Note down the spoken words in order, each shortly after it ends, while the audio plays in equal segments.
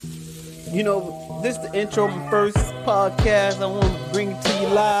You know, this is the intro of my first podcast. I want to bring it to you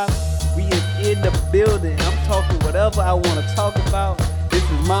live. We is in the building. I'm talking whatever I want to talk about. This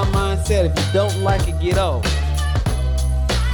is my mindset. If you don't like it, get off.